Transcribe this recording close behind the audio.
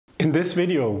In this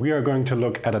video, we are going to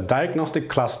look at a diagnostic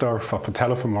cluster for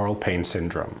patellofemoral pain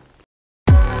syndrome.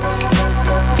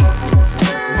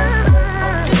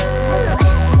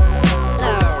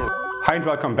 Hi and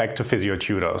welcome back to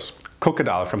Physiotutors. Cook et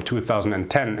al. From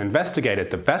 2010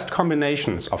 investigated the best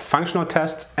combinations of functional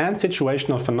tests and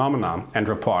situational phenomena and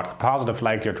report a positive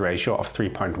likelihood ratio of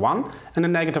 3.1 and a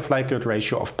negative likelihood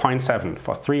ratio of 0.7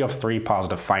 for 3 of 3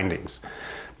 positive findings.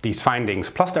 These findings,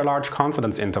 plus their large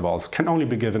confidence intervals, can only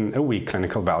be given a weak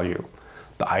clinical value.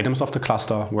 The items of the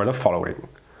cluster were the following.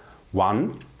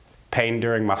 1. Pain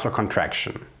during muscle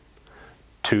contraction.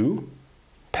 2.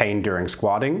 Pain during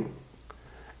squatting.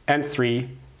 And 3.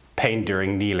 Pain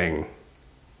during kneeling.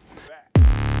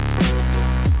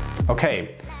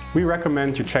 Okay, we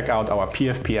recommend you check out our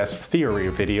PFPS theory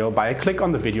video by a click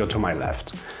on the video to my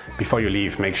left. Before you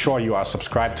leave, make sure you are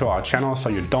subscribed to our channel so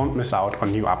you don't miss out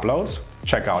on new uploads.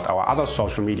 Check out our other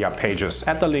social media pages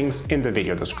at the links in the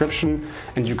video description,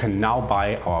 and you can now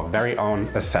buy our very own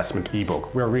assessment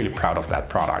ebook. We're really proud of that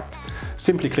product.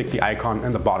 Simply click the icon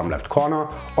in the bottom left corner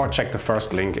or check the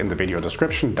first link in the video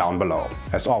description down below.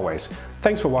 As always,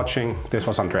 thanks for watching. This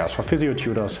was Andreas for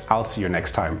Physiotutors. I'll see you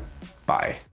next time. Bye.